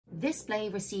This play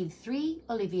received 3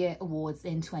 Olivier Awards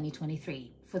in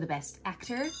 2023 for the Best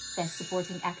Actor, Best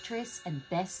Supporting Actress, and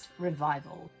Best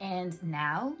Revival. And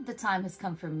now the time has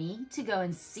come for me to go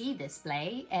and see this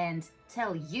play and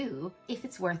tell you if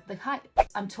it's worth the hype.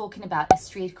 I'm talking about A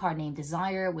Streetcar Named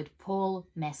Desire with Paul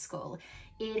Mescal.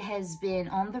 It has been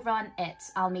on the run at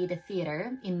Almeida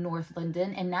Theatre in North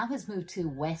London and now has moved to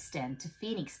West End, to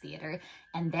Phoenix Theatre,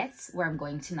 and that's where I'm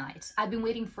going tonight. I've been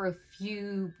waiting for a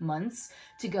few months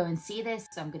to go and see this,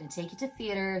 so I'm going to take you to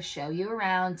theatre, show you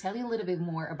around, tell you a little bit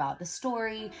more about the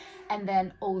story, and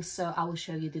then also I will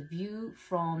show you the view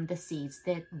from the seats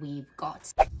that we've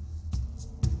got.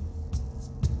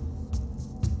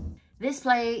 This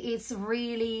play, it's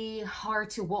really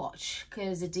hard to watch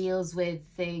because it deals with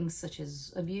things such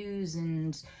as abuse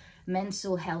and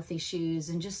mental health issues,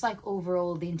 and just like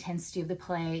overall the intensity of the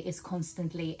play is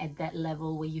constantly at that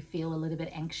level where you feel a little bit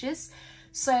anxious.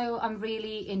 So I'm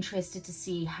really interested to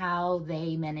see how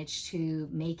they managed to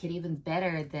make it even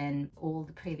better than all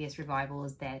the previous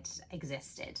revivals that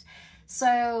existed.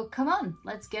 So come on,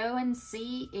 let's go and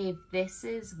see if this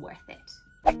is worth it.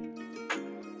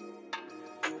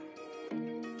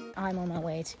 I'm on my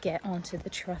way to get onto the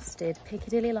trusted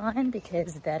Piccadilly line,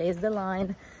 because that is the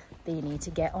line that you need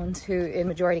to get onto in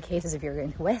majority cases if you're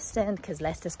going to West End, because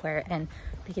Leicester Square and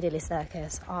Piccadilly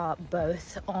Circus are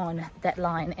both on that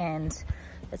line, and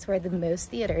that's where the most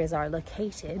theatres are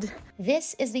located.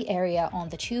 This is the area on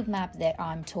the tube map that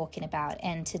I'm talking about,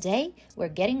 and today we're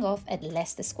getting off at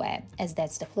Leicester Square, as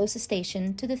that's the closest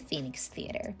station to the Phoenix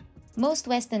Theatre. Most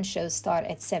West End shows start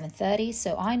at 7:30,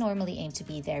 so I normally aim to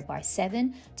be there by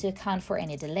 7 to account for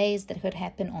any delays that could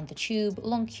happen on the tube,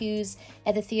 long queues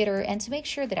at the theatre, and to make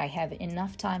sure that I have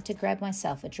enough time to grab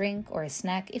myself a drink or a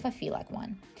snack if I feel like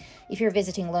one. If you're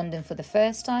visiting London for the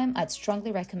first time, I'd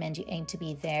strongly recommend you aim to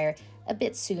be there a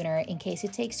bit sooner, in case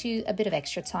it takes you a bit of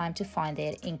extra time to find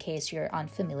it, in case you're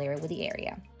unfamiliar with the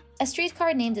area. A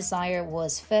Streetcar Named Desire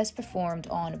was first performed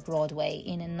on Broadway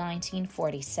in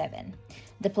 1947.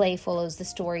 The play follows the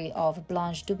story of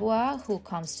Blanche Dubois, who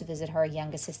comes to visit her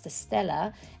younger sister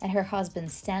Stella and her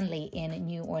husband Stanley in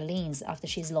New Orleans after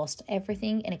she's lost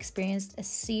everything and experienced a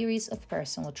series of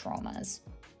personal traumas.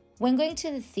 When going to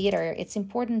the theatre, it's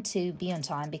important to be on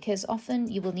time, because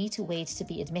often you will need to wait to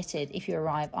be admitted if you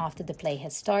arrive after the play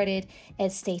has started,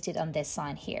 as stated on this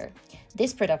sign here.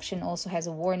 This production also has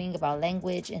a warning about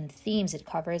language and themes it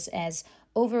covers, as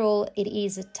overall it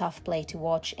is a tough play to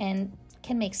watch and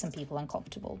can make some people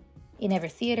uncomfortable. In every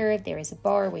theatre there is a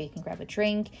bar where you can grab a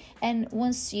drink, and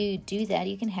once you do that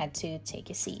you can head to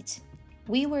take a seat.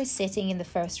 We were sitting in the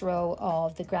first row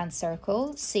of the Grand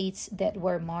Circle, seats that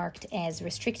were marked as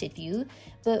restricted view,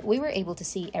 but we were able to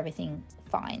see everything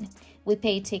fine. We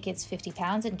paid tickets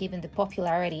 £50, and given the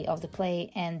popularity of the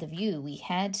play and the view we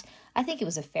had, I think it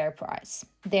was a fair price.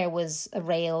 There was a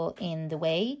rail in the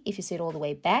way if you sit all the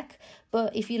way back,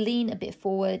 but if you lean a bit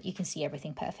forward you can see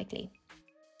everything perfectly.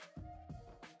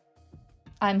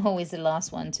 I'm always the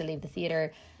last one to leave the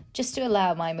theatre, just to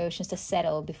allow my emotions to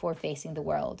settle before facing the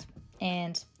world.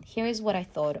 And here is what I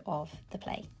thought of the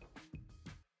play.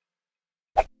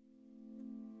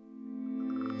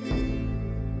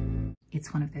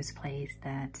 It's one of those plays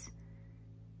that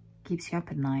keeps you up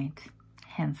at night,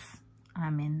 hence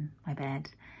I'm in my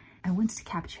bed. I wanted to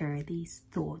capture these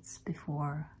thoughts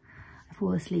before I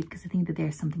fall asleep, because I think that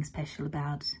there's something special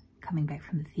about coming back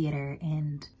from the theatre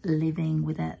and living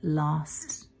with that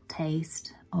last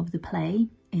taste of the play,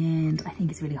 and I think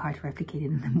it's really hard to replicate it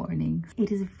in the morning.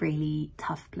 It is a really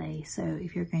tough play, so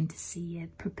if you're going to see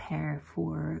it, prepare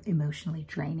for emotionally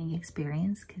draining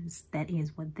experience, because that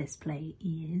is what this play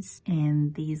is,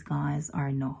 and these guys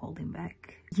are not holding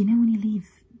back. You know, when you leave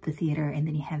the theatre and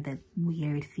then you have that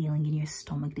weird feeling in your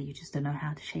stomach that you just don't know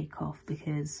how to shake off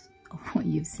because of what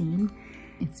you've seen?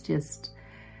 It's just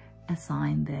a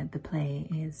sign that the play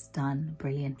is done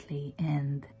brilliantly,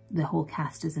 and the whole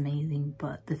cast is amazing,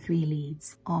 but the 3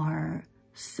 leads are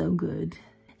so good,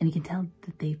 and you can tell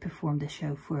that they've performed the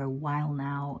show for a while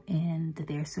now and that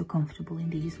they're so comfortable in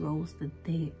these roles that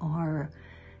they are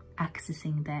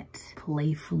accessing that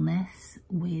playfulness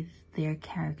with their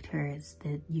characters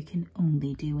that you can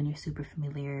only do when you're super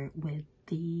familiar with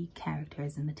the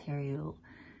characters and material,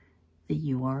 that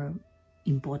you are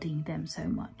embodying them so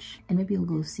much. And maybe you'll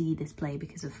go see this play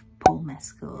because of Paul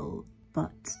Mescal,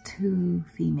 but 2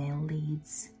 female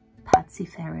leads, Patsy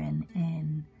Ferran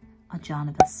and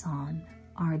Ajana Bassan,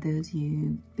 are those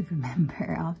you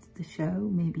remember after the show,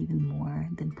 maybe even more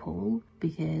than Paul,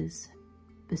 because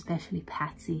especially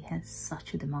Patsy has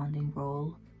such a demanding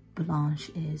role. Blanche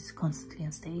is constantly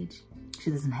on stage.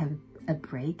 She doesn't have a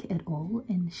break at all,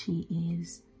 and she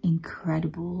is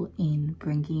incredible in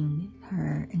bringing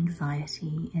her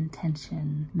anxiety and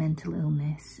tension, mental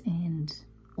illness, and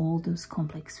all those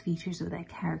complex features of that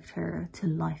character to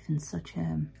life in such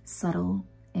a subtle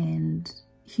and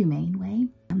humane way.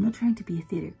 I'm not trying to be a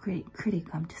theatre critic,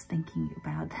 I'm just thinking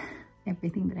about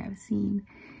everything that I've seen.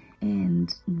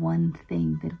 And one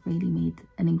thing that really made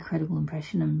an incredible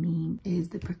impression on me is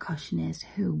the percussionist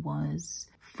who was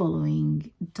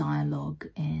following dialogue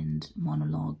and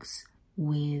monologues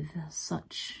with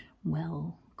such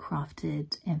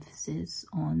well-crafted emphasis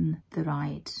on the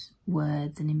right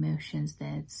words and emotions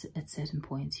that at certain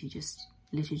points you just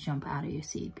literally jump out of your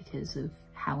seat because of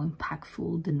how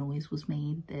impactful the noise was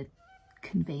made that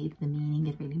conveyed the meaning.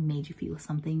 It really made you feel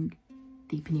something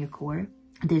deep in your core.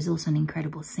 There's also an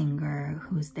incredible singer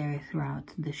who's there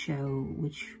throughout the show,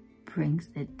 which brings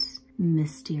that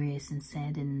mysterious and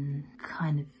sad and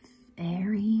kind of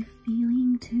airy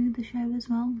feeling to the show as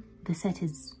well. The set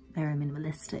is very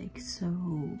minimalistic,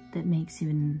 so that makes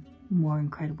even more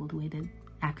incredible the way that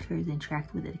actors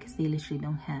interact with it, because they literally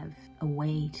don't have a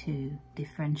way to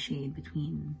differentiate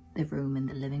between the room and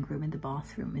the living room and the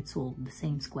bathroom. It's all the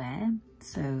same square,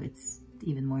 so it's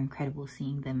even more incredible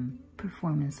seeing them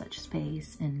perform in such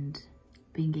space and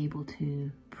being able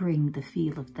to bring the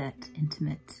feel of that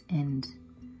intimate and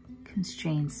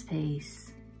constrained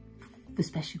space,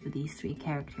 especially for these three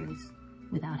characters,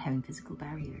 without having physical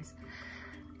barriers.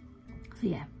 So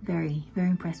yeah, very,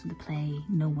 very impressed with the play.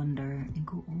 No wonder it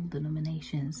got all the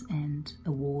nominations and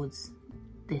awards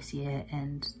this year,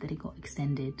 and that it got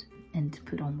extended and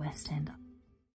put on West End.